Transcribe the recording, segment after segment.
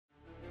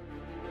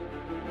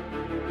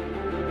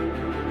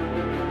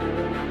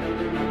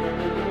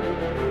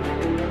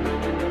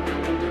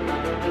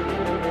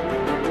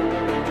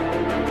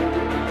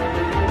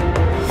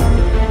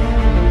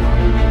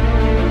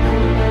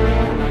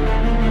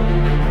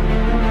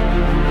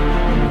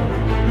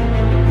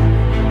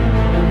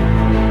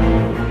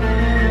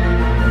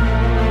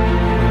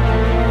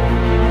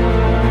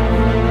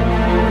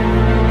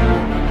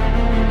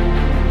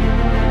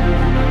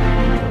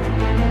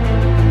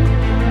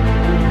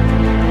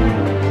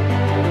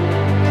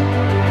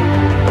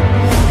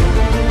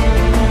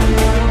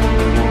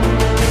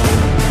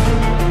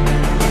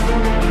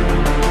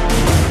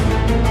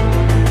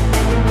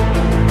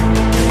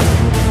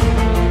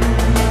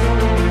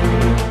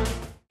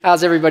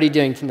How's everybody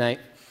doing tonight?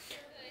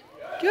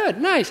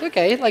 Good, nice,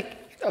 okay. Like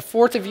a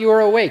fourth of you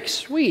are awake,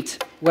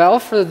 sweet. Well,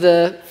 for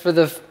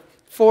the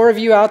four of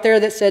you out there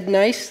that said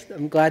nice,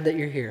 I'm glad that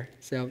you're here.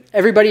 So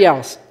everybody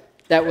else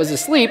that was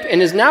asleep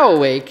and is now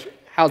awake,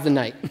 how's the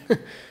night?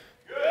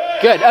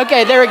 Good,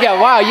 okay, there we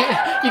go. Wow,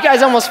 you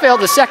guys almost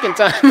failed the second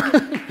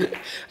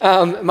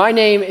time. My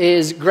name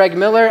is Geggory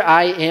Miller.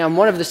 I am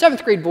one of the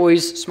 7th grade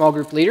boys small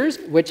group leaders,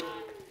 which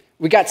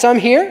we got some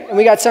here and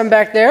we got some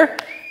back there.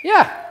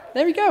 Yeah.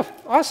 There we go.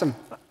 Awesome.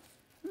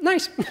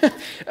 Nice.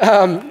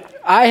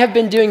 I have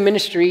been doing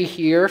ministry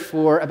here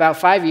for about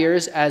 5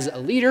 years as a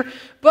leader,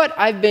 but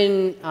I've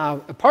been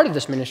a part of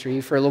this ministry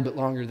for a little bit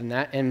longer than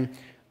that, and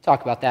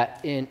talk about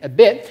that in a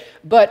bit.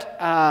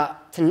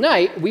 But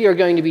tonight, we are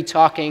going to be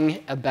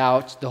talking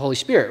about the Holy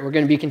Spirit. We're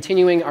going to be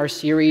continuing our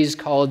series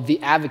called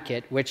The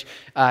Advocate, which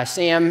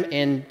Sam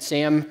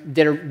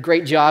did a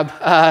great job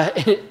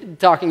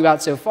talking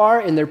about so far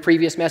in their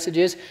previous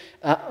messages.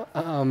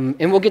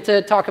 And we'll get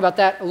to talk about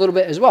that a little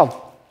bit as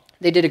well.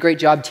 They did a great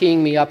job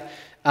teeing me up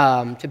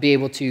to be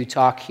able to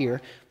talk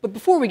here. But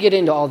before we get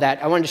into all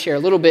that, I wanted to share a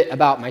little bit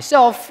about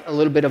myself, a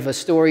little bit of a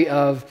story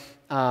of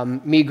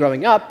me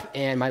growing up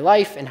and my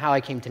life and how I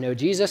came to know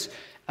Jesus.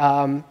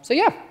 I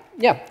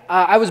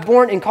was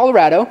born in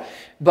Colorado,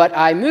 but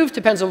I moved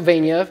to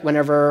Pennsylvania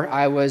whenever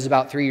I was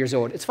about 3 years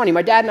old. It's funny,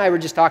 my dad and I were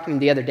just talking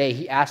the other day.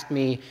 He asked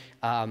me,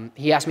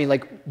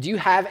 like, do you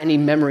have any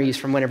memories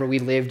from whenever we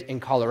lived in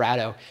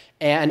Colorado?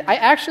 And I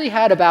actually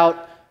had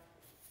about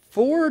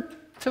 4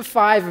 to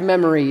 5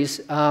 memories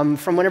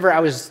from whenever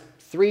I was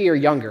 3 or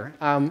younger,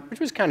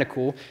 which was kind of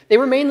cool. They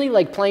were mainly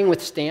like playing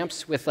with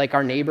stamps with like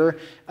our neighbor,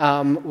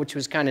 which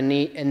was kind of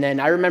neat. And then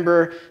I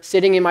remember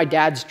sitting in my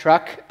dad's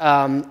truck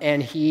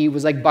and he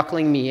was like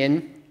buckling me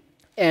in.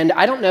 And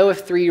I don't know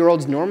if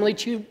 3-year-olds normally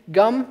chew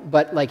gum,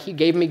 but like he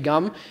gave me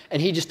gum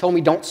and he just told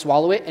me don't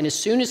swallow it. And as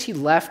soon as he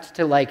left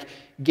to like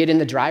get in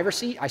the driver's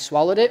seat, I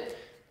swallowed it.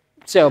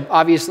 So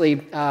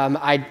obviously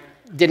I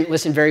didn't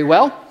listen very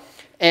well.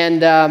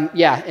 And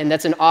and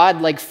that's an odd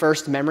like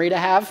first memory to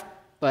have.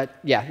 But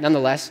yeah,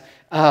 nonetheless,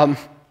 a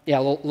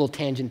little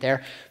tangent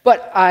there.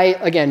 But I,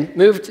 again,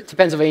 moved to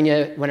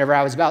Pennsylvania whenever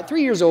I was about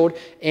 3 years old,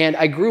 and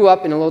I grew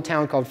up in a little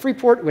town called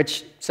Freeport,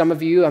 which some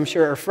of you, I'm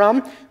sure, are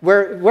from.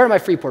 Where are my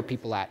Freeport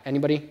people at?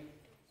 Anybody?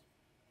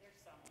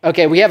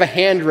 Okay, we have a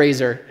hand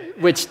raiser,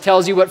 which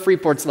tells you what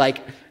Freeport's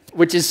like,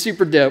 which is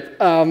super dope.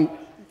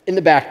 In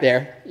the back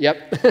there,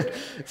 yep.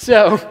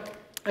 So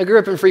I grew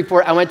up in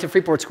Freeport. I went to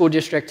Freeport School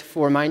District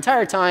for my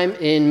entire time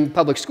in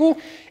public school,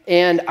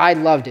 and I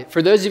loved it.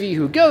 For those of you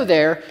who go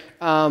there,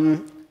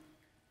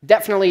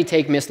 definitely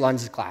take Miss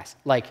Lund's class.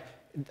 Like,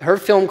 her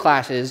film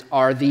classes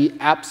are the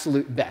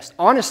absolute best.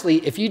 Honestly,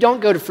 if you don't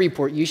go to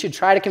Freeport, you should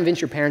try to convince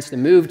your parents to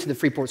move to the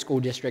Freeport School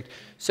District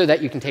so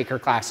that you can take her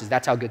classes.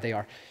 That's how good they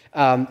are.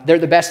 They're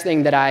the best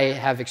thing that I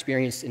have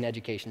experienced in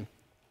education.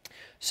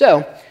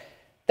 So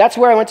that's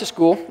where I went to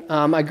school.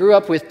 I grew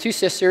up with 2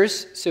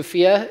 sisters,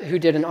 Sophia, who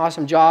did an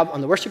awesome job on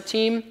the worship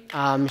team.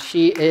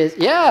 She is,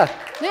 you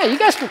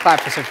guys can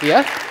clap for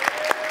Sophia.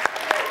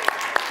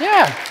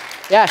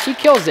 Yeah, she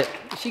kills it.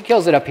 She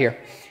kills it up here.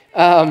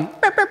 And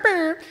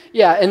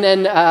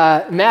then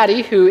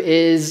Maddie, who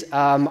is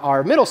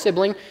our middle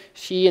sibling,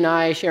 she and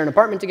I share an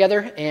apartment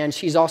together, and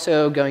she's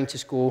also going to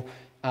school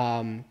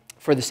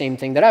for the same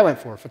thing that I went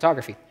for,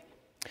 photography.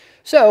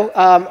 So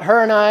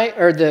her and I,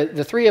 or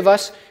the 3 of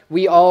us,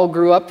 we all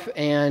grew up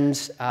and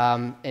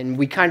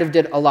we kind of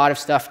did a lot of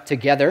stuff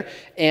together.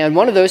 And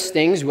one of those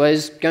things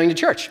was going to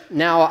church.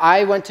 Now,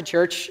 I went to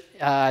church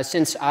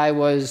since I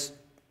was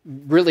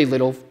really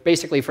little,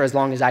 basically for as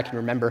long as I can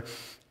remember.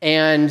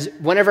 And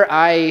whenever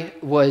I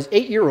was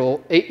 8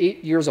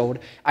 years old,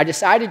 I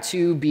decided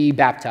to be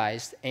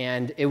baptized.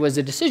 And it was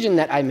a decision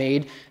that I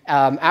made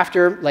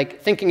after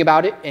like thinking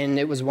about it, and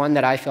it was one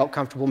that I felt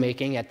comfortable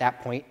making at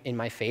that point in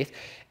my faith.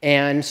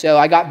 And so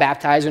I got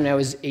baptized when I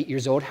was 8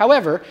 years old.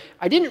 However,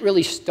 I didn't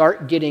really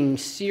start getting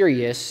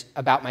serious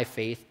about my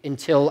faith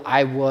until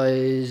I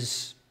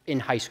was in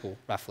high school,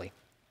 roughly.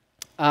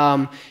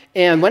 And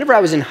whenever I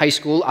was in high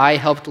school, I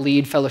helped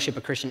lead Fellowship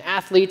of Christian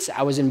Athletes.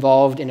 I was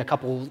involved in a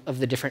couple of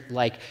the different,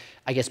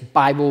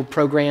 Bible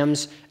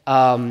programs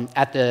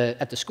at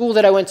the school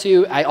that I went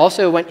to. I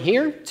also went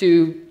here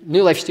to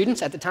New Life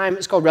Students. At the time,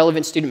 it's called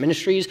Relevant Student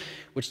Ministries,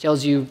 which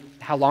tells you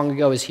how long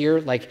ago I was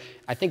here.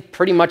 I think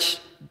pretty much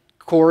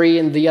Corey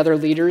and the other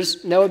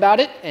leaders know about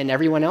it, and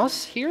everyone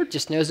else here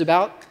just knows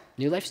about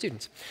New Life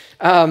Students.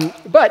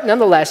 But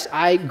nonetheless,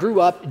 I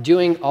grew up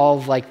doing all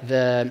of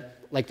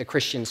the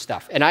Christian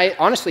stuff. And I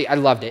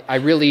loved it. I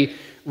really,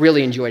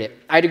 really enjoyed it.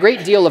 I had a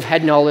great deal of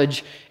head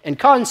knowledge and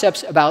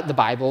concepts about the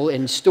Bible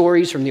and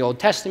stories from the Old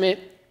Testament,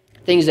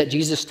 things that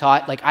Jesus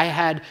taught. I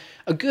had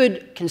a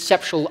good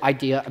conceptual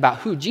idea about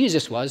who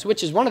Jesus was,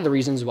 which is one of the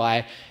reasons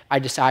why I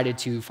decided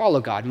to follow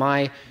God.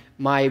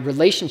 My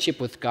relationship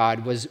with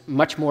God was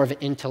much more of an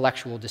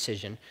intellectual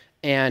decision.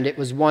 And it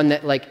was one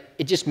that,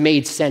 it just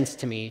made sense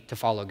to me to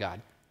follow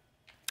God.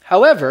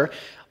 However,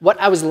 what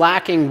I was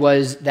lacking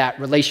was that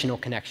relational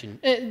connection.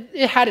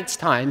 It had its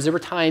times. There were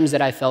times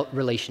that I felt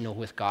relational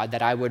with God,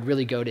 that I would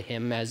really go to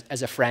him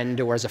as a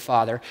friend or as a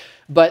father.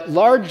 But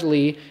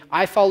largely,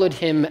 I followed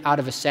him out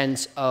of a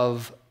sense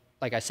of,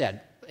 like I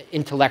said,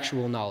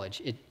 intellectual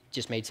knowledge. It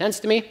just made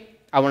sense to me.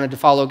 I wanted to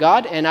follow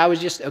God, and I was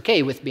just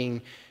okay with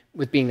being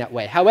that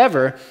way.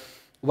 However,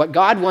 what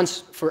God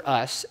wants for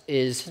us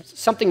is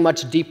something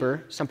much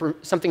deeper,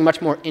 something much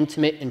more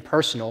intimate and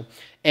personal,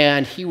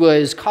 and he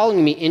was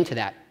calling me into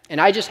that. And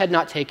I just had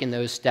not taken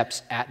those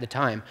steps at the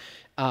time.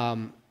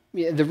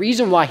 The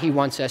reason why he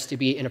wants us to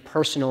be in a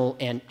personal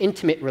and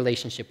intimate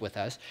relationship with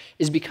us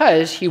is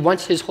because he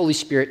wants his Holy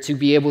Spirit to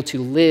be able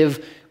to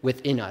live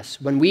within us.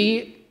 When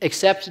we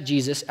accept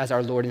Jesus as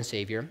our Lord and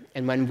Savior,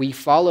 and when we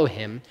follow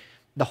him,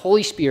 the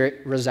Holy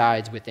Spirit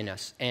resides within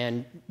us.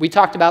 And we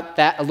talked about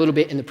that a little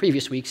bit in the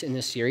previous weeks in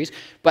this series,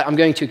 but I'm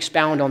going to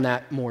expound on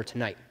that more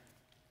tonight.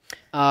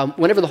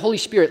 Whenever the Holy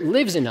Spirit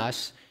lives in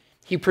us,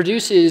 he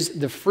produces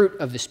the fruit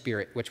of the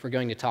Spirit, which we're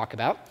going to talk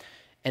about.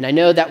 And I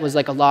know that was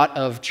like a lot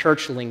of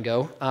church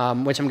lingo,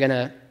 which I'm going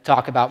to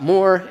talk about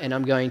more, and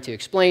I'm going to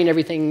explain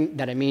everything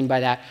that I mean by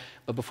that.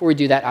 But before we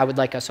do that, I would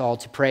like us all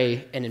to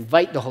pray and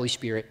invite the Holy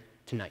Spirit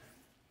tonight.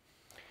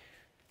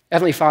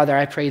 Heavenly Father,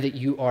 I pray that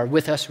you are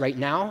with us right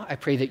now. I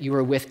pray that you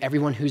are with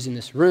everyone who's in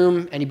this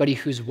room, anybody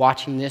who's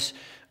watching this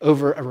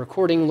over a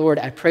recording, Lord.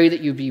 I pray that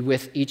you be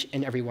with each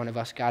and every one of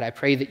us, God. I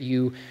pray that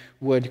you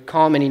would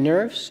calm any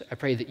nerves. I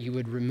pray that you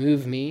would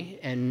remove me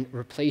and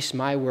replace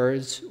my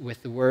words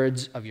with the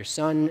words of your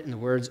Son and the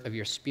words of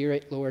your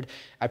Spirit, Lord.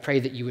 I pray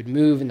that you would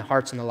move in the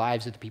hearts and the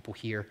lives of the people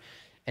here.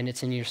 And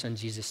it's in your Son,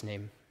 Jesus'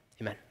 name.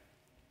 Amen.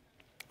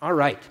 All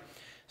right.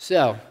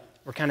 So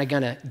we're kind of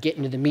going to get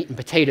into the meat and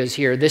potatoes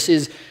here. This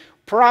is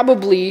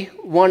probably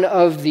one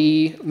of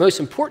the most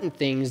important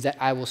things that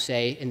I will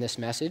say in this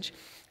message.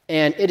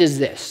 And it is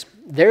this: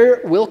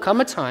 there will come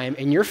a time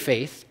in your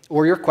faith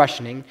or your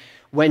questioning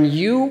when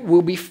you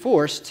will be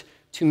forced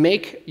to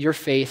make your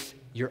faith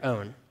your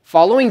own.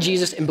 Following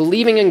Jesus and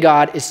believing in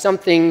God is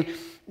something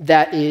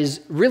that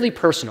is really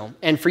personal.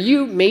 And for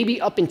you, maybe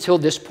up until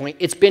this point,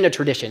 it's been a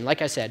tradition.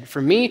 Like I said,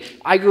 for me,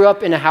 I grew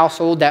up in a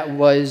household that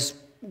was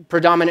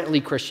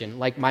predominantly Christian.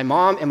 Like my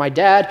mom and my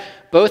dad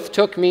both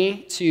took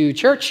me to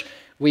church.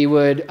 We'd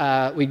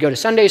go to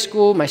Sunday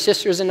school. My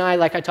sisters and I,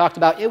 like I talked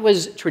about, it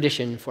was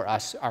tradition for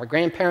us. Our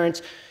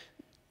grandparents,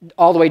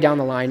 all the way down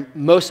the line,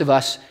 most of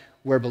us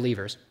were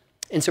believers.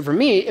 And so for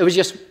me, it was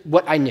just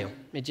what I knew.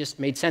 It just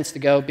made sense to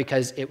go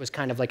because it was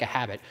kind of like a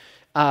habit.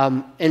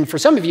 And for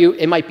some of you,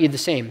 it might be the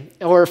same.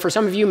 Or for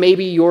some of you,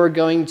 maybe you're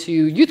going to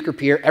youth group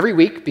here every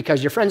week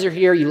because your friends are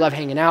here, you love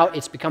hanging out,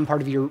 it's become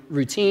part of your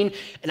routine.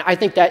 And I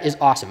think that is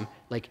awesome.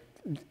 Like,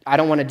 I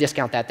don't want to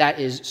discount that. That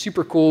is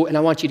super cool, and I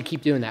want you to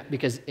keep doing that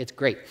because it's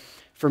great.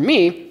 For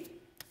me,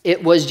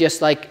 it was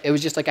just like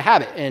a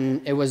habit,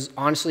 and it was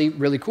honestly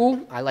really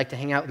cool. I like to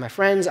hang out with my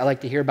friends. I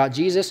like to hear about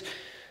Jesus.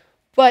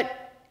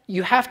 But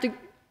you have to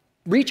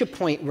reach a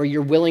point where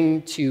you're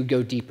willing to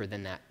go deeper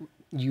than that.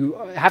 You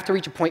have to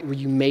reach a point where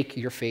you make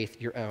your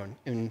faith your own.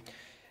 And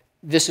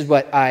this is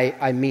what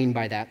I mean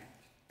by that.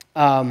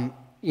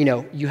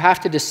 You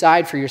have to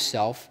decide for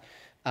yourself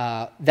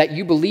that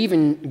you believe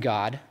in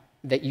God,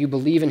 that you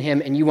believe in him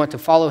and you want to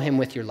follow him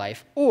with your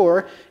life.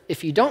 Or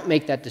if you don't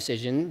make that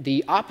decision,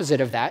 the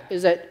opposite of that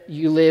is that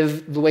you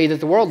live the way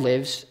that the world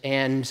lives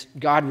and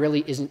God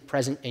really isn't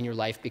present in your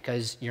life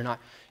because you're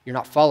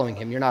not following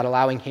him. You're not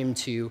allowing him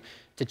to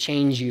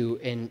change you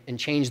and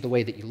change the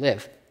way that you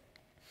live.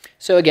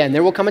 So again,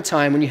 there will come a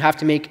time when you have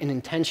to make an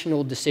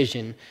intentional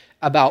decision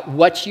about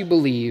what you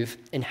believe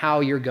and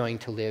how you're going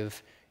to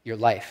live your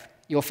life.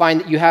 You'll find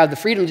that you have the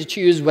freedom to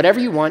choose whatever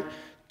you want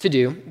to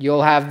do.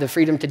 You'll have the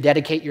freedom to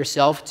dedicate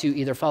yourself to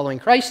either following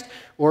Christ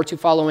or to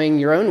following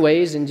your own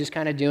ways and just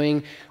kind of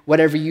doing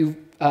whatever you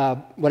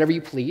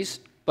please.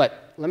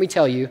 But let me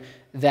tell you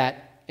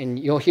that, and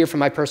you'll hear from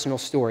my personal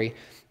story,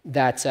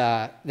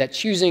 that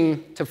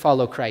choosing to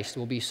follow Christ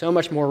will be so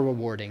much more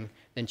rewarding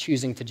than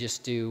choosing to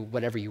just do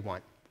whatever you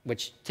want,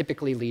 which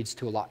typically leads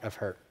to a lot of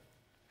hurt.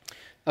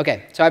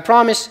 Okay, so I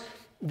promise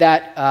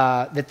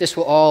that this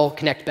will all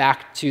connect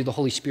back to the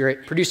Holy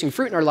Spirit producing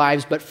fruit in our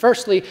lives. But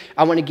firstly,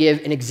 I want to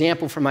give an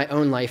example from my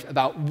own life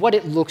about what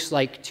it looks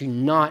like to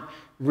not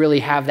really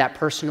have that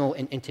personal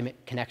and intimate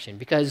connection,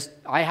 because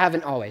I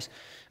haven't always.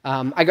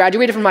 I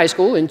graduated from high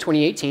school in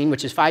 2018,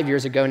 which is 5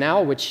 years ago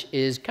now, which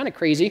is kind of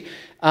crazy.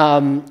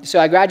 So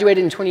I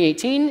graduated in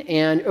 2018,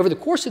 and over the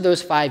course of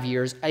those 5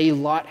 years, a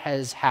lot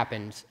has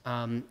happened.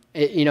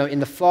 In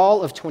the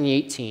fall of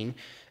 2018,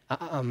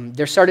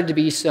 there started to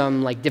be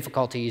some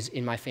difficulties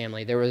in my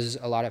family. There was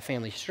a lot of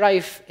family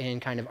strife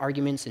and kind of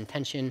arguments and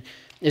tension.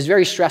 It was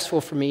very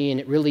stressful for me, and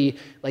it really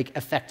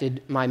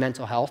affected my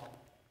mental health.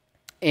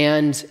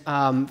 And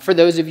for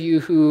those of you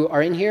who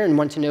are in here and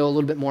want to know a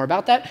little bit more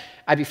about that,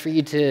 I'd be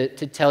free to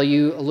tell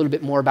you a little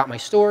bit more about my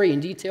story in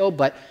detail.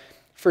 But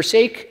for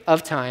sake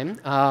of time,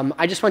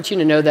 I just want you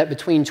to know that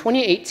between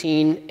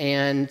 2018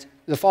 and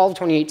the fall of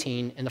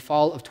 2018 and the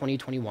fall of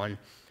 2021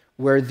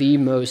 were the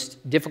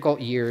most difficult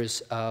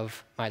years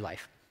of my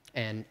life.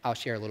 And I'll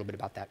share a little bit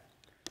about that.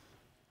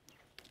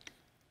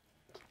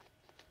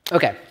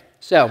 Okay,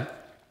 so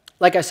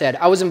like I said,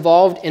 I was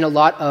involved in a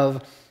lot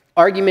of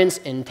arguments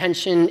and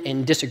tension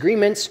and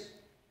disagreements,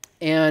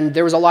 and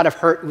there was a lot of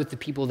hurt with the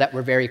people that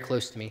were very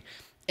close to me.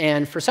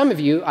 And for some of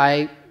you,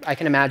 I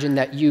can imagine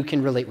that you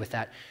can relate with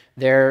that.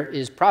 There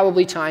is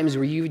probably times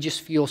where you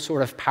just feel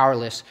sort of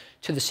powerless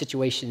to the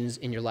situations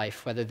in your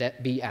life, whether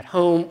that be at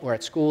home or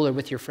at school or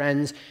with your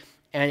friends,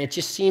 and it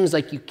just seems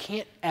like you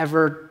can't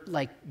ever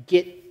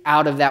get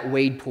out of that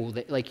wade pool.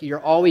 That you're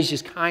always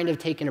just kind of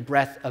taking a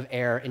breath of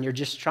air, and you're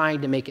just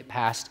trying to make it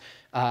past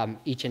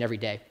each and every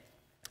day.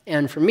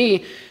 And for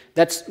me,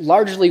 that's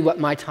largely what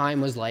my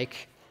time was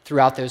like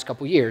throughout those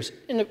couple years.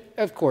 And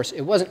of course,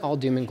 it wasn't all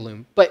doom and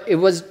gloom, but it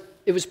was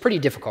pretty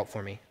difficult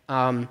for me.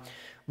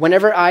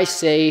 Whenever I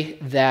say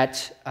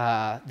that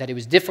it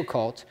was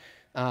difficult,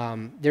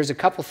 there's a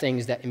couple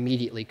things that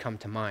immediately come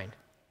to mind.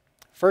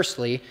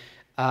 Firstly,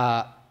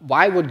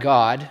 why would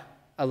God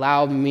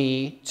allow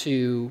me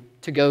to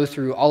go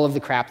through all of the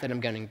crap that I'm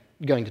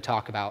going to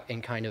talk about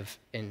and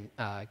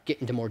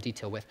get into more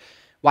detail with?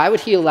 Why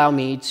would he allow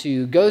me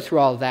to go through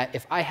all of that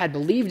if I had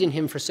believed in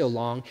him for so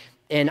long,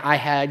 and I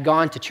had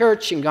gone to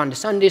church and gone to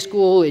Sunday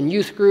school and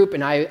youth group,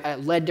 and I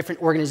led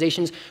different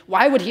organizations?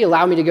 Why would he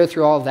allow me to go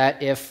through all of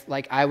that if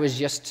I was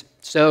just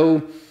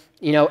so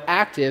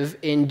active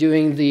in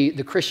doing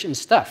the Christian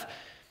stuff?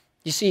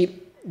 You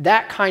see,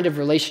 that kind of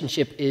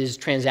relationship is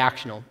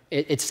transactional.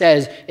 It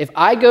says, if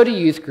I go to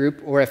youth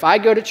group, or if I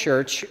go to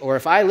church, or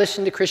if I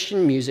listen to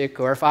Christian music,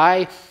 or if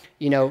I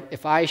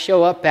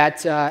show up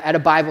at a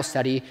Bible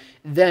study,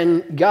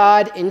 then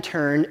God, in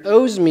turn,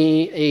 owes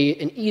me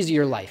an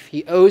easier life.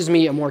 He owes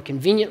me a more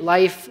convenient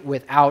life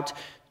without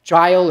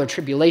trial or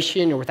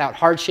tribulation or without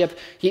hardship.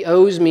 He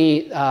owes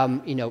me,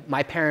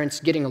 my parents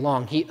getting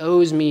along. He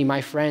owes me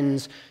my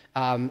friends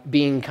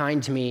being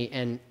kind to me.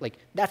 And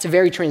that's a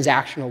very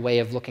transactional way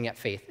of looking at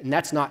faith. And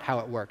that's not how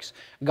it works.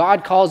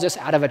 God calls us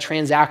out of a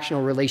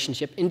transactional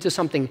relationship into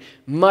something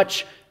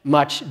much,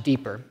 much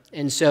deeper.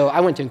 And so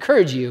I want to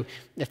encourage you,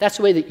 if that's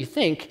the way that you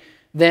think,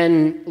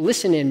 then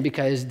listen in,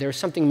 because there's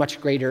something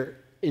much greater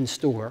in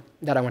store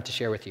that I want to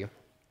share with you.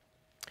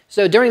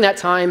 So during that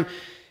time,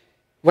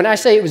 when I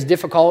say it was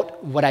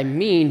difficult, what I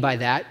mean by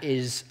that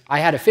is I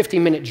had a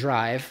 15-minute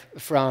drive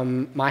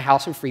from my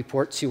house in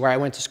Freeport to where I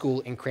went to school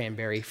in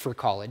Cranberry for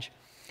college.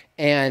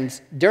 And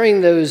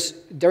during those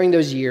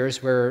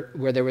years where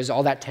there was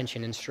all that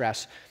tension and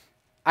stress,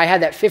 I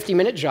had that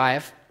 50-minute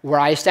drive where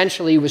I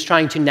essentially was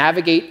trying to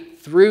navigate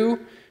through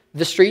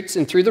the streets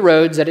and through the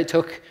roads that it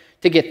took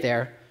to get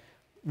there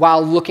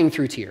while looking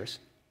through tears.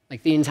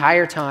 The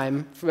entire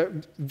time,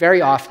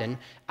 very often,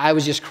 I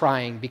was just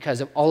crying because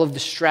of all of the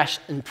stress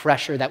and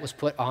pressure that was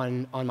put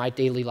on my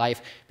daily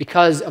life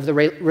because of the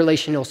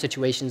relational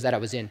situations that I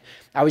was in.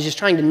 I was just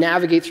trying to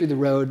navigate through the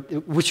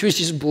road, which was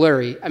just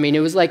blurry. I mean,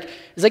 it was like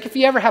if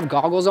you ever have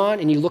goggles on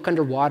and you look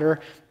underwater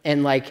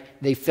and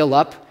they fill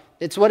up.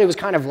 It's what it was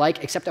kind of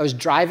like, except I was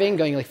driving,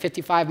 going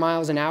 55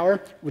 miles an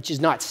hour, which is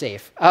not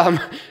safe.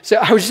 So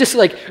I was just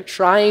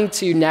trying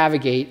to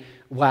navigate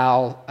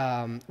while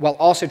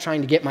also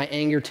trying to get my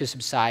anger to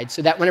subside,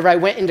 so that whenever I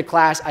went into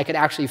class, I could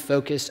actually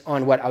focus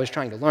on what I was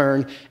trying to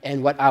learn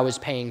and what I was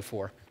paying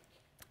for.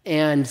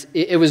 And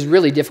it was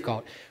really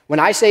difficult. When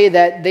I say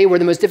that they were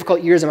the most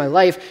difficult years of my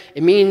life,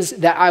 it means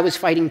that I was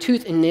fighting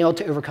tooth and nail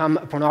to overcome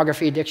a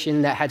pornography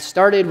addiction that had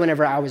started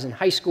whenever I was in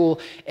high school,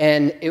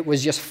 and it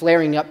was just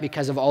flaring up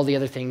because of all the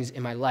other things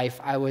in my life.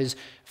 I was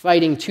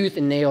fighting tooth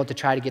and nail to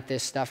try to get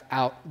this stuff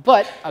out,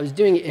 but I was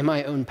doing it in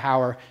my own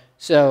power,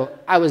 so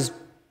I was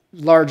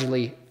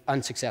largely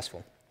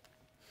unsuccessful.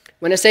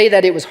 When I say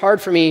that it was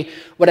hard for me,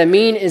 what I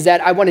mean is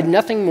that I wanted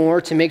nothing more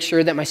to make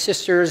sure that my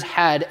sisters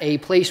had a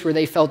place where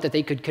they felt that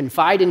they could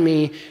confide in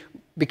me,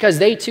 because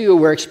they too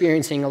were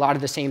experiencing a lot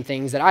of the same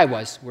things that I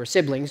was. We're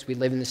siblings, we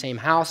live in the same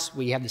house,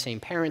 we have the same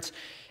parents,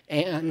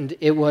 and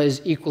it was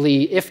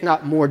equally, if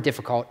not more,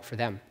 difficult for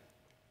them.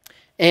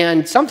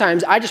 And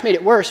sometimes I just made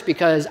it worse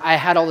because I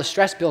had all the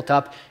stress built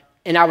up,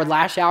 and I would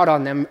lash out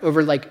on them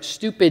over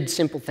stupid,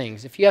 simple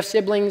things. If you have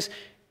siblings,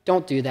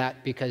 don't do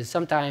that, because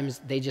sometimes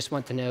they just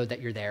want to know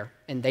that you're there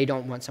and they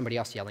don't want somebody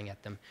else yelling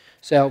at them.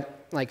 So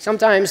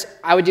sometimes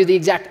I would do the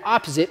exact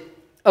opposite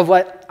of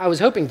what I was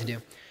hoping to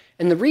do.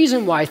 And the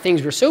reason why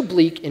things were so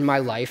bleak in my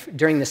life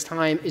during this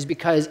time is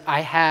because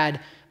I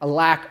had a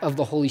lack of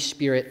the Holy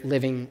Spirit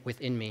living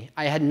within me.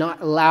 I had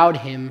not allowed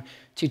him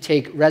to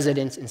take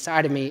residence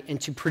inside of me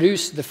and to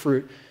produce the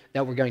fruit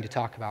that we're going to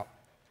talk about.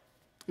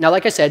 Now,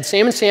 like I said,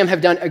 Sam and Sam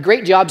have done a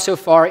great job so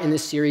far in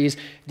this series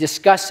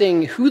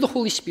discussing who the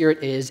Holy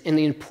Spirit is and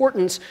the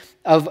importance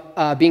of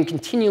being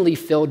continually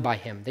filled by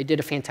him. They did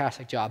a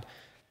fantastic job.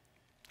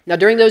 Now,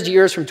 during those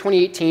years from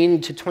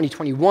 2018 to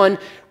 2021,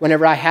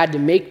 whenever I had to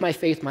make my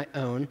faith my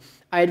own,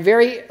 I had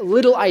very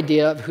little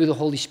idea of who the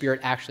Holy Spirit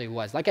actually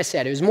was. Like I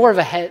said, it was more of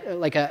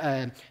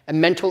a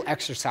mental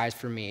exercise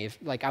for me.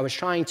 Like I was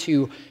trying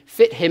to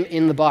fit him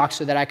in the box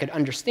so that I could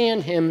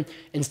understand him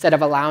instead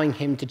of allowing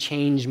him to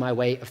change my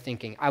way of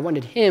thinking. I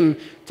wanted him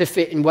to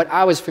fit in what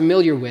I was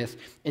familiar with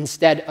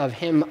instead of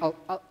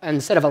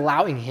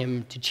allowing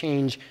him to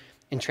change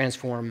and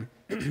transform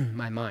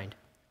my mind.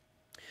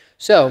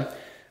 So,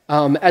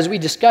 as we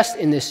discussed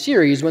in this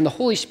series, when the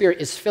Holy Spirit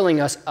is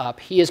filling us up,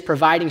 he is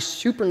providing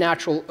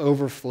supernatural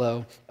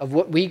overflow of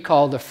what we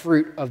call the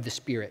fruit of the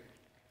Spirit.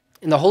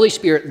 And the Holy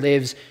Spirit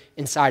lives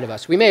inside of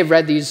us. We may have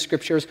read these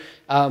scriptures,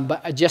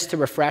 but just to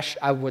refresh,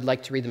 I would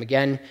like to read them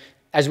again.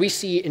 As we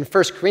see in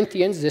 1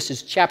 Corinthians, this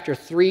is chapter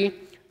 3,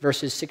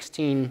 verses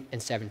 16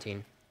 and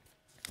 17.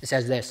 It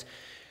says this,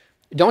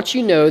 "Don't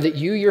you know that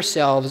you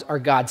yourselves are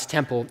God's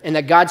temple, and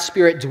that God's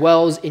Spirit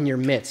dwells in your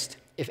midst?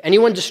 If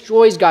anyone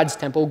destroys God's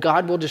temple,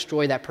 God will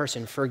destroy that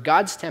person, for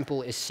God's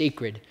temple is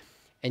sacred,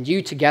 and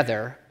you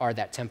together are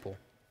that temple."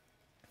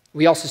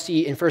 We also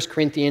see in 1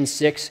 Corinthians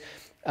 6,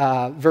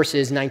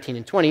 verses 19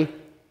 and 20,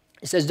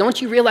 it says,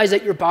 "Don't you realize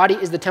that your body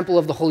is the temple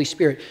of the Holy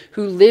Spirit,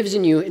 who lives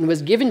in you and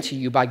was given to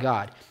you by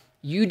God?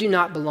 You do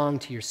not belong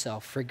to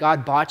yourself, for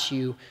God bought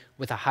you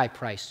with a high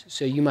price,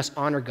 so you must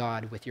honor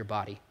God with your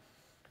body."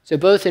 So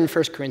both in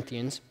 1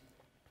 Corinthians,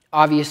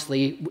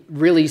 obviously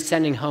really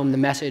sending home the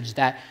message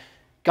that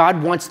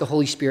God wants the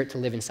Holy Spirit to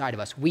live inside of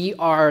us. We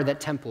are that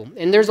temple.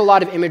 And there's a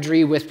lot of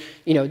imagery with,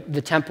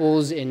 the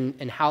temples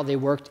and how they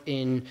worked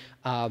in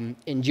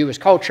Jewish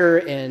culture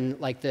and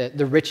like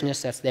the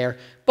richness that's there.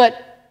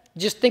 But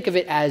just think of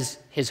it as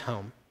his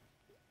home.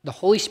 The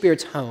Holy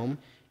Spirit's home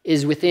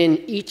is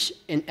within each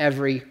and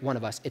every one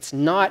of us. It's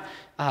not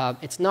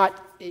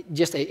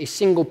just a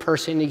single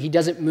person. He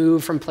doesn't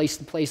move from place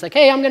to place. Like,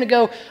 hey, I'm gonna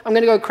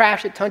go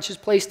crash at Tunch's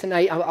place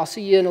tonight. I'll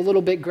see you in a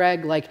little bit,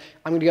 Greg. Like,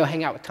 I'm gonna go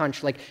hang out with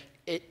Tunch. Like,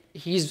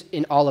 he's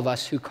in all of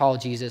us who call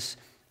Jesus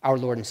our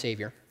Lord and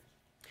Savior.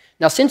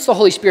 Now, since the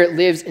Holy Spirit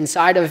lives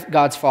inside of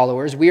God's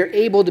followers, we are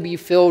able to be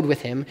filled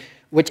with him,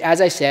 which,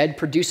 as I said,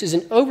 produces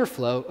an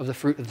overflow of the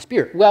fruit of the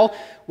Spirit. Well,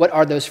 what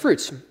are those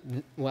fruits?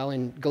 Well,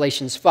 in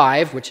Galatians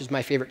 5, which is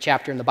my favorite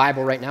chapter in the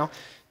Bible right now,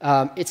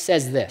 it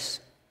says this,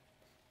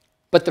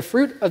 "But the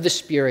fruit of the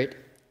Spirit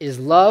is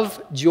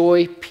love,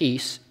 joy,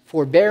 peace,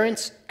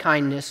 forbearance,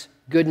 kindness,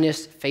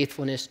 goodness,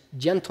 faithfulness,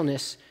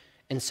 gentleness,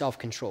 and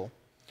self-control."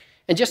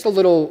 And just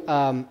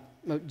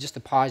a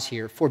pause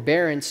here.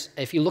 Forbearance,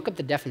 if you look up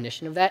the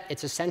definition of that,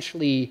 it's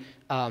essentially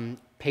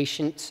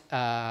patient,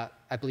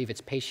 I believe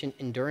it's patient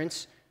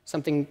endurance,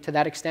 something to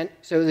that extent.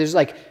 So there's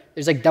like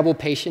double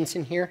patience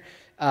in here,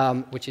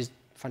 which is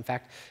a fun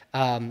fact.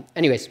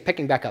 Anyways,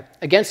 picking back up.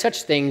 "Against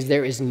such things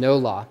there is no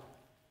law.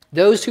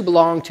 Those who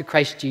belong to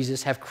Christ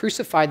Jesus have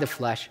crucified the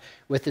flesh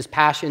with its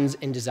passions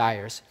and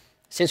desires.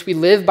 Since we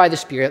live by the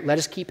Spirit, let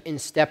us keep in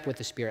step with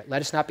the Spirit.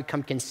 Let us not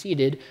become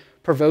conceited,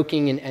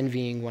 provoking and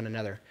envying one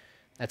another."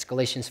 That's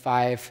Galatians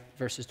 5,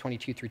 verses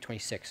 22 through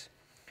 26,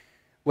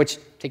 which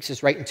takes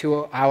us right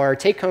into our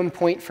take-home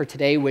point for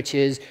today, which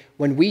is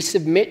when we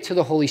submit to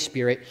the Holy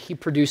Spirit, he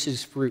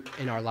produces fruit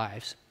in our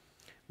lives.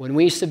 When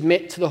we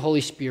submit to the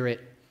Holy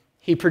Spirit,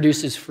 he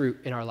produces fruit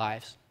in our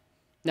lives.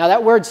 Now,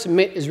 that word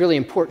submit is really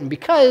important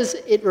because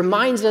it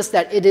reminds us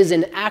that it is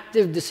an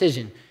active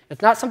decision.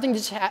 It's not something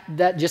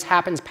that just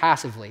happens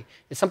passively.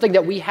 It's something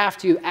that we have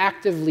to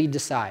actively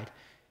decide.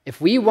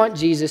 If we want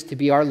Jesus to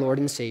be our Lord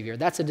and Savior,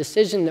 that's a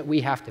decision that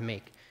we have to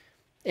make.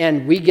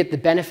 And we get the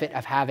benefit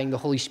of having the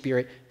Holy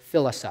Spirit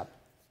fill us up.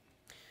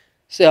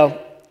 So,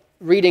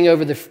 reading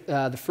over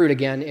the fruit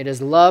again, it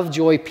is love,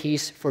 joy,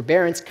 peace,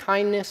 forbearance,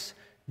 kindness,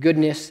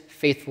 goodness,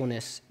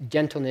 faithfulness,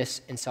 gentleness,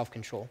 and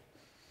self-control.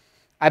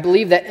 I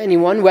believe that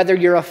anyone, whether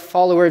you're a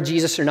follower of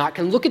Jesus or not,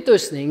 can look at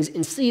those things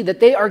and see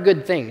that they are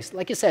good things.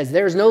 Like it says,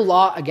 there is no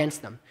law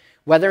against them.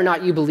 Whether or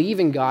not you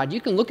believe in God,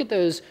 you can look at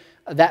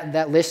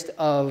that list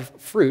of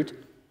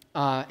fruit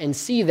and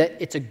see that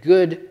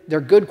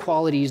they're good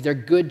qualities, they're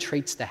good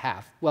traits to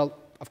have. Well,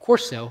 of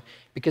course so,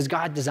 because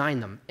God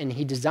designed them, and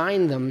he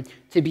designed them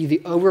to be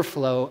the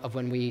overflow of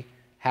when we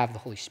have the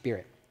Holy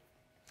Spirit.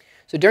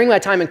 So during my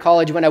time in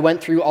college, when I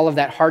went through all of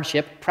that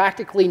hardship,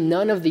 practically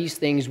none of these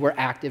things were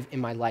active in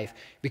my life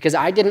because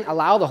I didn't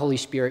allow the Holy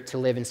Spirit to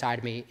live inside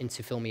of me and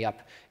to fill me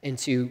up and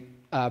to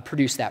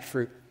produce that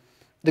fruit.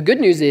 The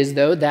good news is,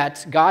 though,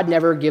 that God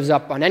never gives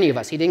up on any of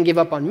us. He didn't give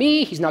up on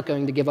me. He's not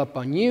going to give up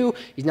on you.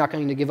 He's not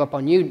going to give up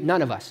on you,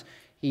 none of us.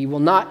 He will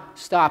not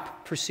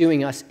stop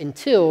pursuing us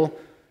until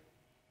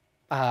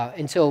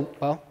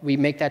we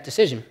make that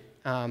decision.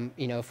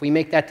 If we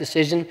make that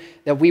decision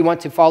that we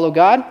want to follow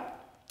God,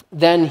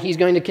 then he's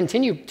going to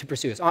continue to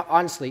pursue us.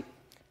 Honestly,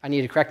 I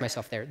need to correct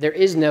myself there. There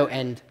is no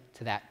end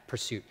to that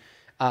pursuit.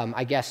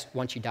 I guess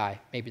once you die,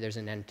 maybe there's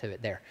an end to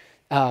it there.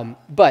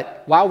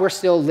 But while we're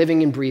still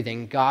living and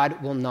breathing,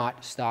 God will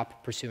not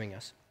stop pursuing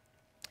us.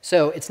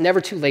 So it's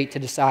never too late to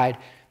decide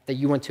that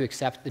you want to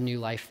accept the new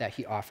life that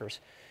he offers.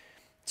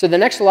 So the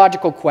next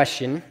logical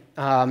question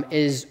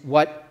is,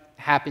 what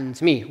happen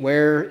to me?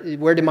 Where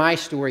did my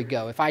story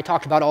go? If I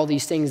talked about all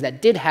these things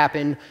that did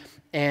happen,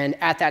 and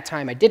at that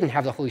time I didn't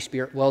have the Holy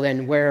Spirit, well,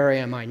 then where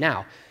am I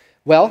now?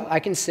 Well, I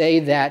can say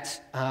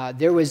that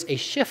there was a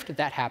shift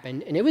that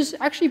happened, and it was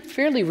actually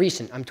fairly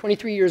recent. I'm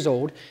 23 years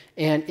old,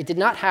 and it did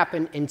not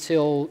happen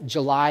until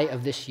July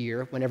of this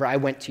year, whenever I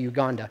went to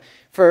Uganda.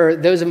 For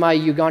those of my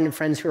Ugandan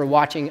friends who are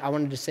watching, I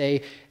wanted to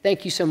say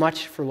thank you so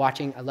much for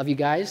watching. I love you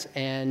guys,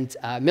 and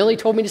Millie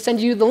told me to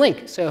send you the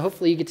link, so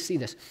hopefully you get to see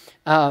this.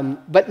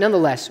 But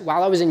nonetheless,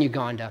 while I was in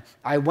Uganda,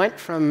 I went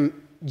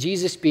from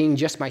Jesus being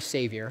just my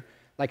Savior,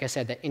 like I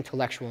said, that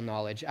intellectual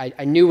knowledge.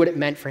 I knew what it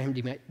meant for him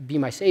to be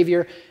my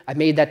Savior. I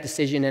made that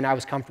decision, and I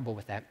was comfortable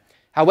with that.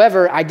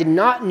 However, I did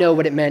not know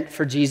what it meant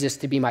for Jesus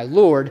to be my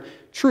Lord,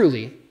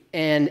 truly.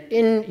 And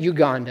in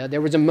Uganda,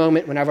 there was a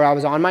moment whenever I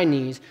was on my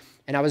knees,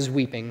 and I was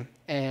weeping,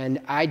 and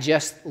I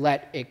just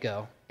let it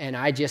go. And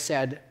I just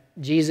said,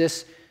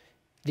 Jesus,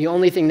 the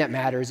only thing that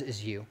matters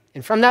is you.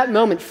 And from that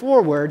moment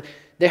forward,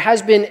 there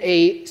has been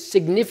a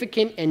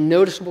significant and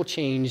noticeable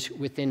change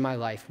within my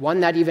life,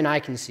 one that even I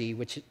can see,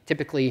 which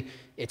typically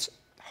it's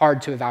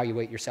hard to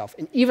evaluate yourself.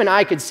 And even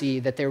I could see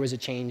that there was a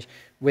change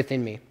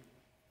within me.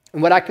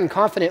 And what I can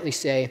confidently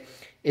say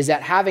is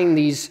that having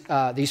these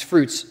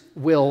fruits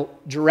will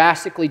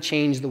drastically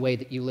change the way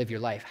that you live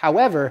your life.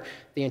 However,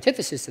 the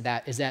antithesis to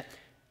that is that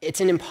it's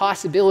an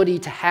impossibility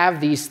to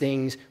have these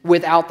things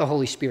without the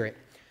Holy Spirit.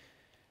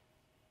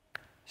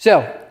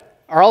 So,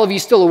 are all of you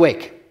still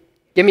awake?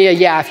 Give me a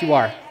yeah if you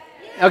are.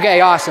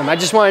 Okay, awesome. I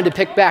just wanted to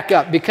pick back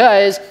up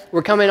because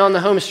we're coming on the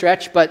home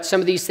stretch, but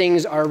some of these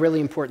things are really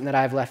important that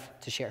I have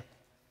left to share.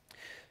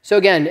 So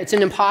again, it's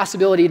an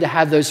impossibility to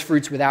have those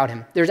fruits without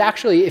him. There's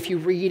actually, if you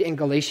read in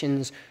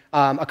Galatians,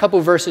 a couple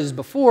verses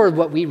before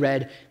what we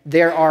read,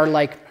 there are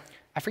like,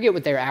 I forget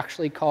what they're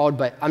actually called,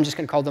 but I'm just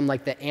going to call them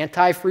like the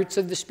anti-fruits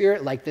of the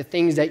Spirit, like the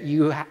things that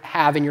you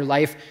have in your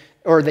life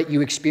or that you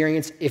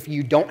experience if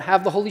you don't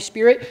have the Holy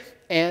Spirit.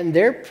 And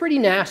they're pretty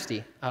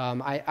nasty.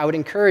 I would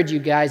encourage you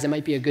guys, that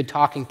might be a good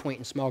talking point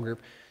in small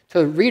group,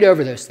 to read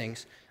over those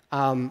things.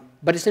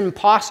 But it's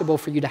impossible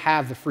for you to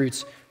have the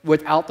fruits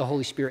without the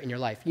Holy Spirit in your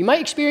life. You might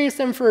experience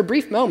them for a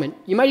brief moment.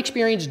 You might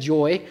experience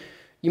joy.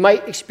 You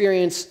might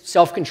experience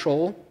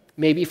self-control,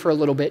 maybe for a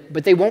little bit,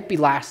 but they won't be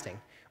lasting.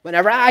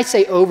 Whenever I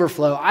say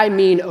overflow, I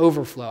mean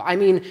overflow. I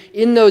mean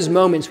in those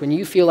moments when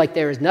you feel like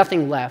there is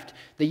nothing left,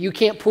 that you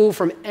can't pull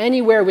from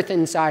anywhere within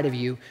inside of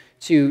you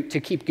to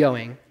keep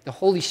going. The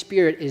Holy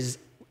Spirit is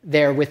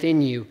there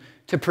within you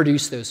to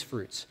produce those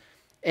fruits.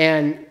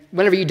 And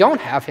whenever you don't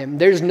have him,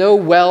 there's no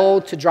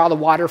well to draw the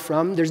water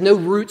from. There's no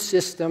root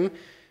system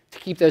to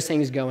keep those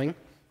things going.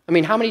 I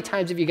mean, how many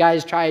times have you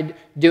guys tried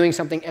doing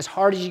something as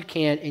hard as you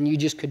can and you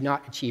just could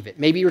not achieve it?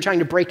 Maybe you were trying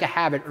to break a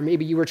habit, or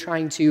maybe you were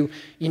trying to,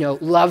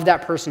 love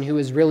that person who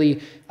was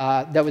really,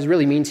 that was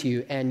really mean to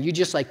you, and you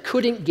just like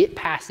couldn't get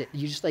past it.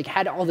 You just like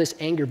had all this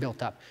anger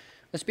built up.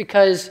 That's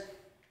because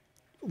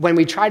when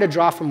we try to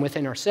draw from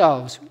within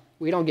ourselves,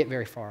 we don't get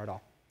very far at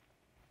all.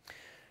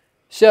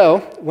 So,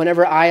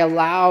 whenever I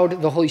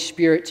allowed the Holy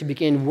Spirit to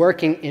begin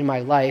working in my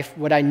life,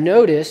 what I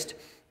noticed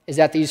is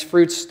that these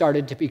fruits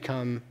started to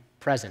become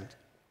present.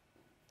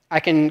 I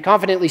can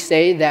confidently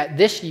say that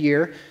this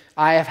year,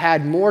 I have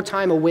had more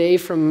time away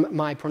from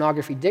my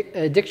pornography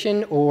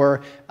addiction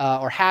or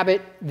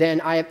habit than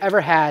I have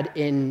ever had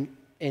in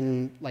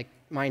like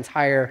my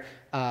entire,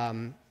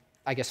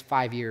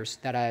 5 years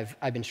that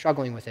I've been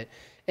struggling with it.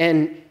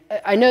 And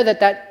I know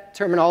that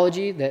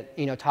terminology, that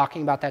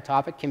talking about that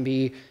topic can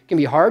be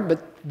hard,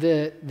 but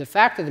the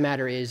fact of the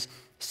matter is,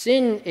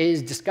 sin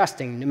is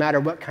disgusting, no matter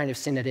what kind of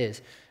sin it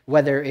is.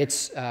 Whether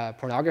it's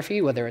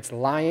pornography, whether it's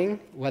lying,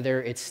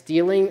 whether it's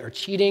stealing or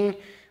cheating,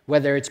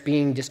 whether it's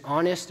being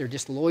dishonest or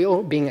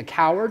disloyal, being a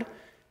coward,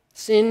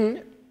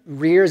 sin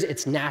rears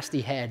its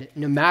nasty head,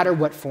 no matter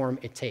what form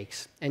it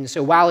takes. And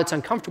so while it's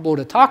uncomfortable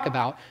to talk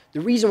about,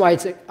 the reason why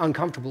it's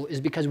uncomfortable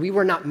is because we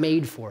were not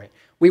made for it.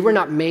 We were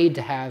not made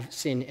to have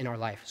sin in our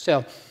life.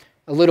 So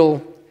a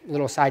little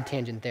side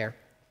tangent there.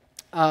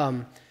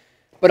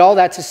 But all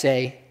that to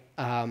say,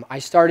 I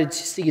started to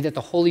see that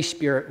the Holy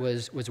Spirit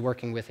was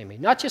working within me,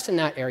 not just in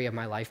that area of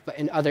my life, but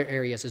in other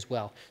areas as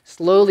well.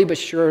 Slowly but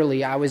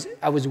surely, I was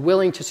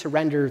willing to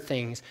surrender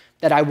things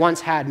that I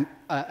once had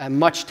a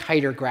much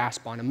tighter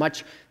grasp on,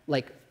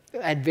 I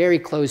had very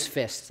closed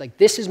fists. Like,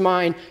 this is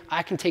mine.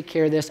 I can take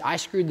care of this. I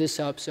screwed this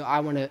up, so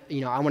I want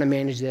to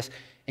manage this.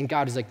 And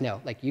God is like,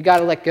 no, you got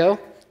to let go,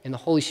 and the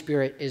Holy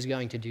Spirit is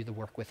going to do the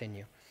work within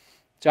you.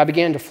 So I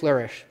began to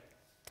flourish,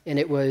 and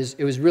it was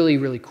really,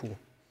 really cool.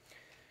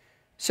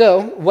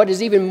 So what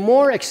is even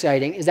more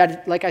exciting is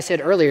that, like I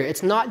said earlier,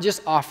 it's not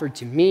just offered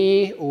to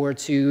me or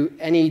to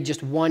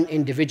just one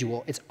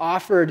individual. It's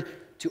offered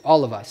to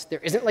all of us. There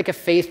isn't like a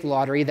faith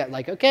lottery that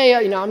okay,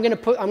 I'm gonna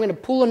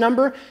pull a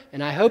number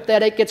and I hope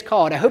that it gets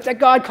called. I hope that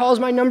God calls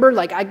my number.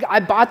 I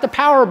bought the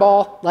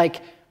Powerball.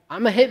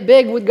 I'm gonna hit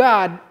big with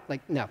God.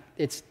 No,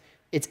 it's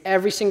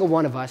every single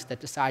one of us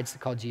that decides to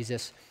call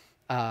Jesus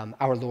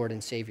our Lord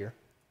and Savior.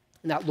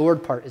 And that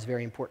Lord part is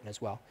very important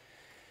as well.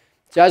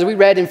 So as we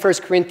read in 1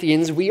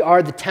 Corinthians, we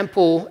are the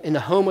temple in the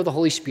home of the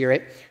Holy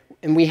Spirit,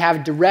 and we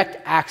have direct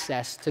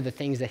access to the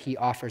things that he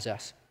offers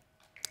us.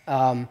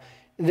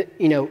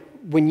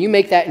 When you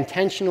make that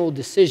intentional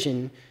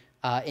decision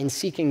in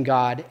seeking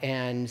God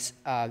and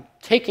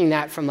taking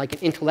that from like an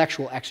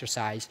intellectual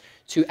exercise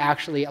to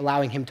actually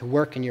allowing him to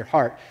work in your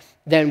heart,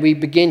 then we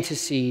begin to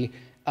see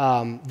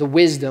the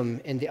wisdom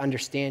and the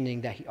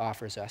understanding that he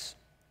offers us.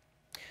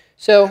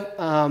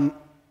 So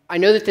I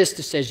know that this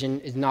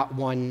decision is not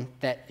one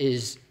that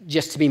is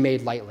just to be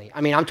made lightly. I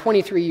mean, I'm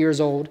 23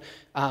 years old,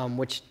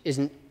 which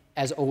isn't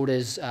as old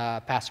as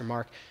Pastor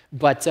Mark,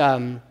 but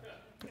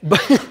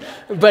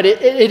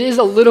it is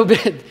a little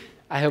bit,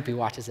 I hope he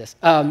watches this,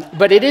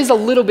 but it is a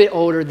little bit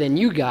older than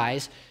you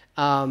guys.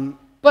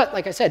 But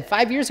like I said,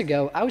 5 years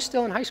ago, I was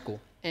still in high school.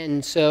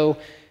 And so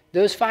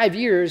those 5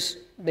 years,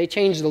 they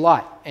changed a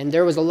lot. And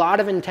there was a lot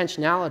of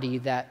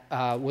intentionality that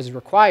was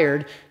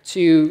required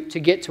to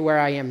get to where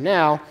I am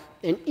now.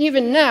 And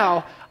even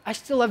now, I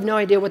still have no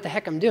idea what the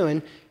heck I'm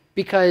doing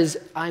because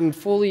I'm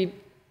fully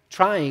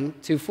trying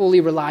to fully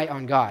rely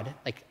on God.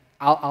 Like,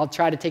 I'll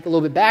try to take a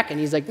little bit back, and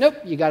he's like, nope,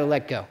 you got to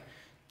let go.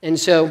 And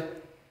so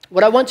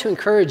what I want to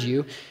encourage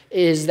you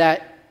is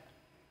that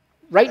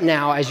right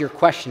now, as you're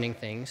questioning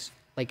things,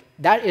 like,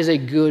 that is a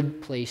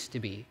good place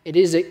to be. It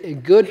is a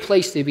good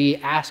place to be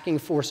asking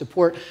for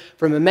support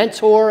from a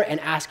mentor and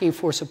asking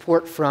for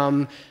support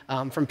from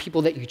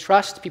people that you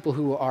trust, people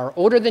who are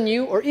older than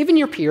you, or even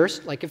your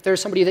peers. Like, if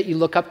there's somebody that you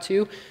look up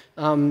to,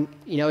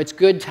 it's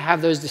good to have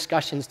those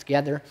discussions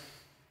together.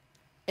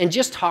 And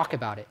just talk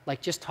about it.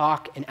 Like, just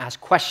talk and ask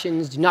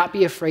questions. Do not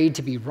be afraid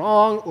to be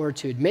wrong or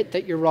to admit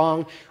that you're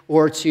wrong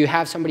or to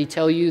have somebody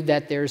tell you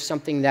that there's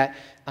something that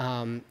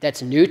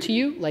that's new to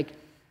you. Like,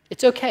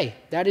 it's okay.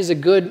 That is a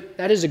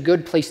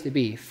good place to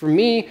be. For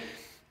me,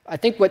 I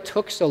think what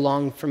took so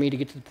long for me to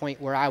get to the point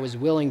where I was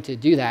willing to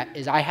do that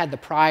is I had the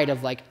pride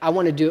of, like, I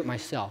want to do it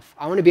myself.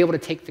 I want to be able to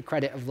take the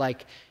credit of,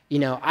 like,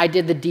 I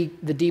did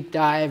the deep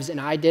dives and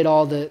I did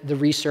all the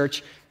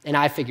research and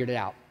I figured it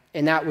out.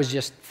 And that was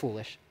just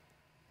foolish.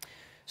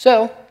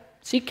 So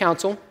seek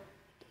counsel.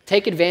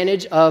 Take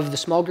advantage of the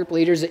small group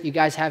leaders that you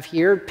guys have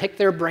here. Pick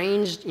their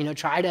brains.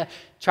 Try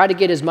to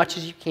get as much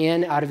as you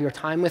can out of your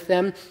time with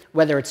them,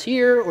 whether it's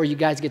here or you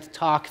guys get to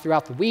talk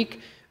throughout the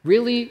week.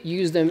 Really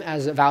use them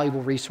as a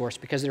valuable resource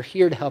because they're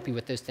here to help you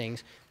with those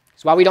things.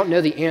 So while we don't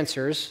know the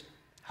answers,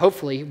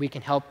 hopefully we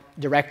can help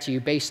direct you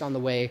based on the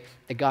way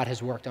that God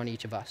has worked on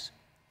each of us.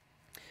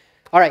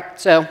 All right,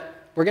 so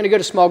we're going to go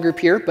to small group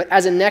here, but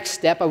as a next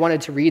step, I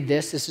wanted to read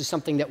this. This is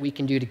something that we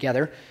can do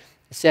together.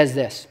 It says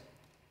this: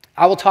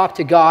 I will talk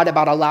to God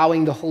about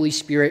allowing the Holy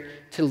Spirit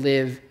to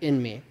live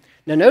in me.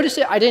 Now notice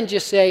that I didn't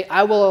just say,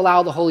 I will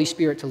allow the Holy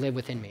Spirit to live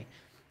within me.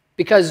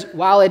 Because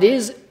while it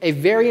is a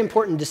very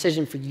important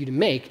decision for you to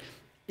make,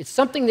 it's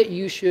something that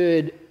you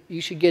should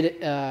get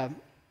an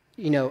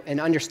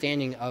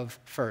understanding of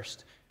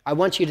first. I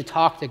want you to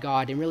talk to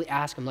God and really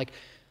ask him, like,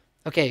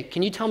 okay,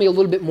 can you tell me a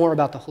little bit more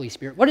about the Holy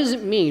Spirit? What does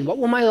it mean? What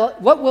will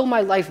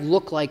my life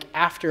look like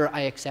after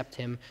I accept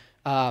him?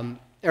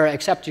 Or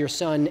accept your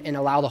son and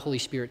allow the Holy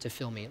Spirit to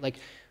fill me? Like,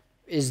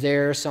 is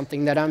there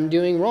something that I'm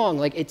doing wrong?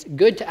 Like, it's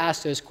good to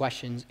ask those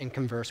questions and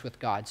converse with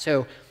God.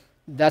 So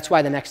that's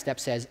why the next step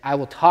says, I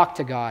will talk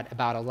to God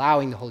about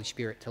allowing the Holy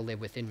Spirit to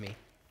live within me.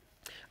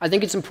 I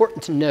think it's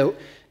important to note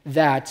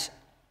that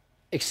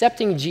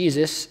accepting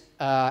Jesus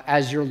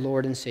as your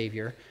Lord and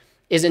Savior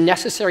is a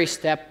necessary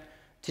step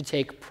to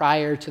take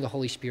prior to the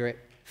Holy Spirit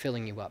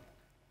filling you up.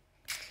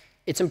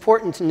 It's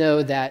important to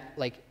know that,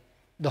 like,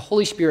 the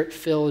Holy Spirit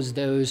fills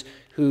those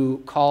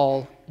who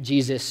call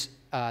Jesus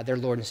their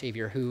Lord and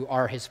Savior, who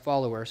are his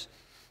followers.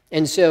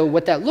 And so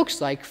what that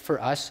looks like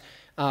for us,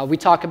 we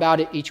talk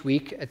about it each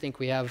week. I think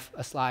we have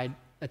a slide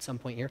at some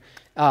point here.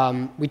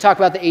 We talk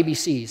about the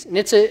ABCs. And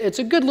it's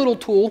a good little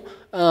tool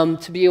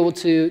to be able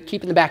to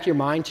keep in the back of your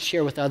mind, to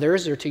share with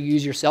others or to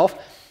use yourself.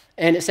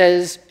 And it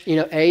says,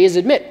 A is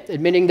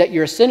admitting that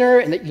you're a sinner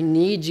and that you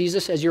need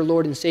Jesus as your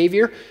Lord and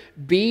Savior.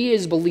 B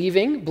is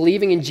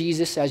believing in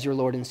Jesus as your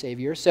Lord and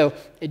Savior. So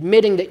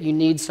admitting that you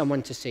need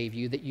someone to save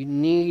you, that you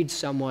need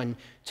someone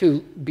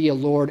to be a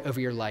Lord over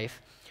your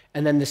life.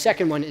 And then the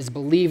second one is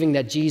believing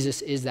that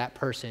Jesus is that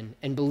person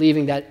and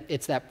believing that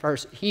it's that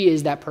person. He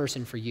is that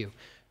person for you.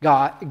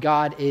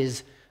 God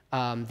is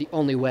the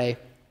only way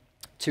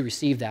to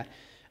receive that.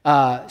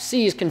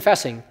 C is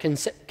confessing.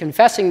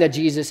 Confessing that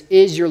Jesus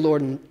is your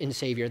Lord and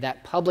Savior,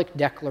 that public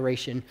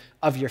declaration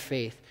of your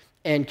faith,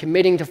 and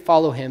committing to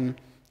follow him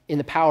in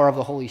the power of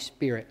the Holy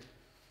Spirit.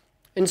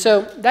 And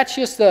so that's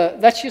just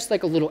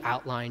like a little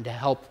outline to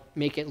help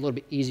make it a little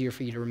bit easier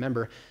for you to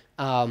remember.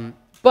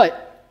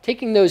 But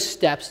taking those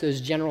steps,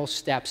 those general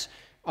steps,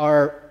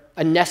 are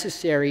a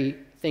necessary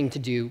thing to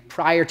do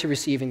prior to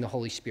receiving the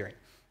Holy Spirit.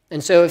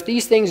 And so if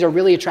these things are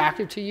really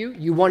attractive to you,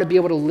 you want to be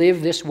able to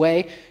live this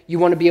way, you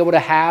want to be able to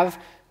have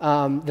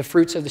the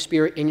fruits of the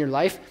Spirit in your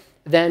life,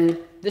 then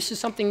this is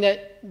something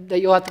that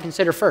you'll have to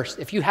consider first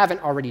if you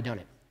haven't already done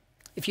it.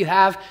 If you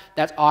have,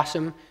 that's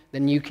awesome.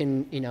 then you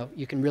can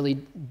really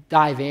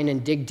dive in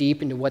and dig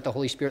deep into what the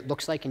Holy Spirit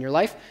looks like in your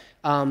life.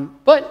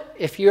 But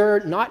if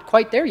you're not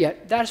quite there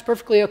yet, that is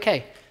perfectly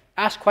okay.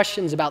 Ask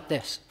questions about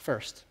this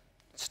first.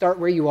 Start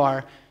where you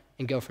are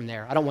and go from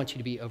there. I don't want you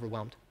to be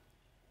overwhelmed.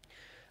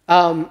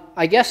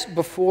 I guess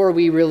before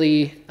we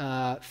really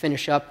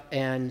finish up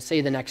and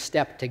say the next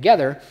step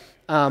together,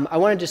 I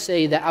wanted to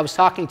say that I was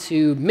talking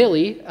to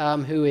Millie,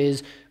 who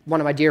is one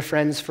of my dear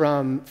friends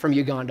from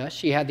Uganda.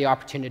 She had the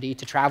opportunity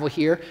to travel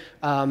here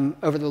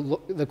over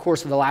the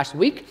course of the last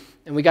week,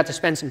 and we got to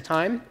spend some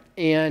time.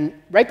 And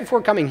right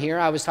before coming here,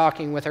 I was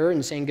talking with her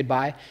and saying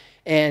goodbye,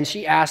 and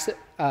she asked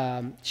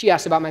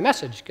about my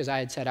message, because I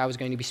had said I was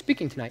going to be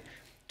speaking tonight.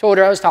 Told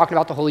her I was talking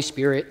about the Holy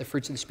Spirit, the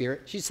fruits of the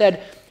Spirit. She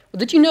said, well,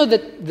 did you know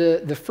that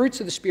the fruits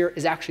of the Spirit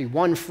is actually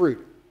one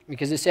fruit?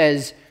 Because it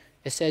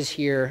says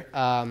here,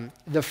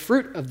 the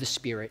fruit of the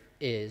Spirit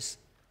is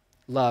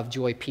love,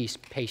 joy, peace,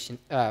 patience,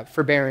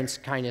 forbearance,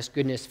 kindness,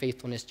 goodness,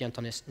 faithfulness,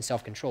 gentleness, and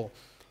self-control.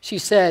 She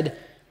said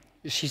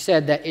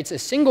that it's a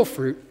single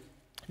fruit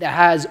that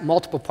has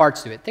multiple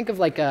parts to it. Think of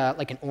like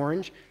an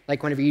orange,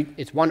 like whenever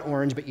it's one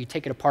orange, but you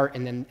take it apart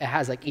and then it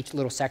has like each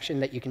little section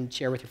that you can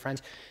share with your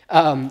friends.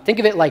 Think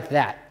of it like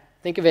that.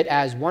 Think of it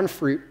as one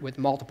fruit with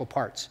multiple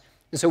parts.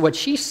 And so what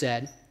she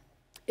said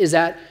is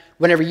that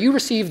whenever you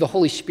receive the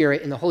Holy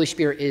Spirit and the Holy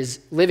Spirit is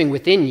living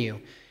within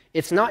you,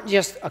 it's not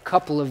just a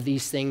couple of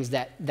these things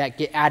that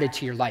get added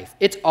to your life.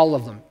 It's all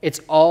of them. It's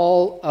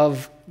all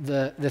of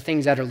the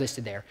things that are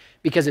listed there,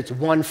 because it's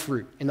one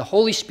fruit, and the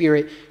Holy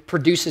Spirit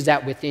produces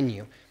that within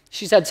you.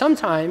 She said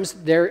sometimes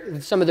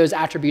some of those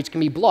attributes can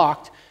be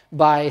blocked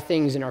by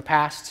things in our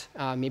past.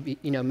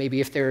 Maybe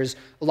if there's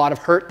a lot of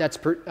hurt that's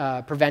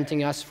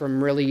preventing us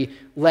from really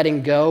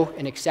letting go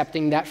and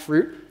accepting that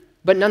fruit.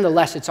 But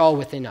nonetheless, it's all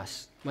within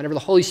us. Whenever the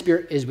Holy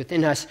Spirit is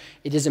within us,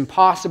 it is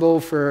impossible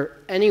for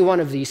any one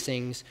of these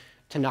things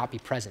to not be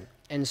present.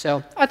 And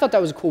so I thought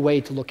that was a cool way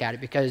to look at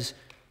it, because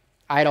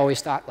I'd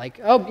always thought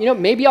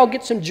maybe I'll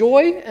get some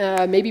joy,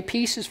 maybe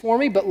peace is for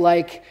me, but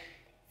like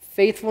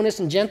faithfulness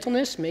and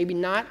gentleness, maybe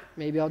not.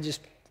 Maybe I'll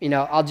just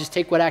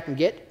take what I can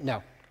get.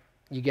 No,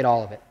 you get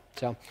all of it.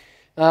 So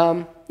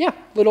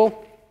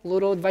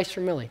little advice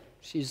from Millie.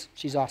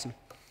 She's awesome.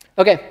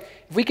 Okay,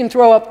 if we can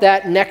throw up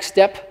that next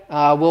step,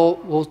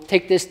 we'll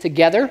take this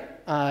together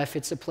if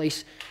it's a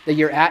place that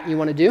you're at and you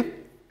want to do. It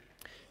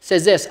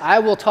says this: I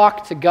will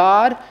talk to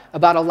God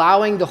about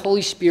allowing the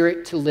Holy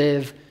Spirit to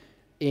live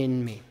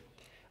in me.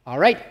 All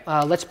right,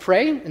 let's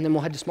pray, and then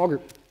we'll head to small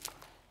group.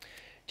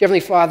 Dear Heavenly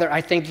Father,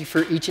 I thank you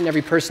for each and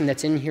every person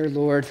that's in here,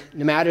 Lord,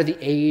 no matter the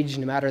age,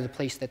 no matter the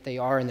place that they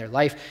are in their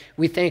life.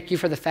 We thank you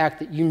for the fact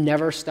that you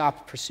never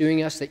stop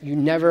pursuing us, that you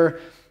never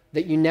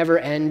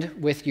end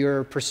with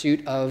your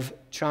pursuit of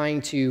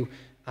trying to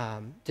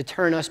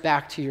turn us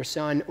back to your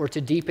Son or to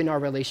deepen our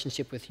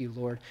relationship with you,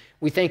 Lord.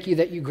 We thank you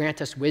that you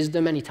grant us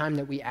wisdom anytime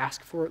that we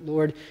ask for it,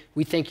 Lord.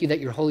 We thank you that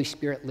your Holy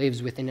Spirit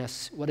lives within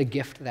us. What a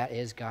gift that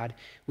is, God.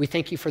 We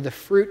thank you for the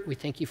fruit. We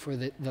thank you for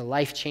the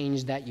life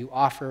change that you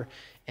offer.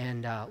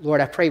 And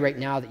Lord, I pray right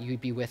now that you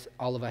would be with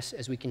all of us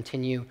as we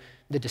continue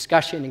the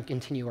discussion and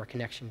continue our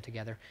connection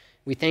together.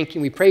 We thank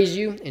you, we praise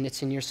you, and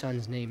it's in your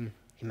Son's name.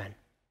 Amen.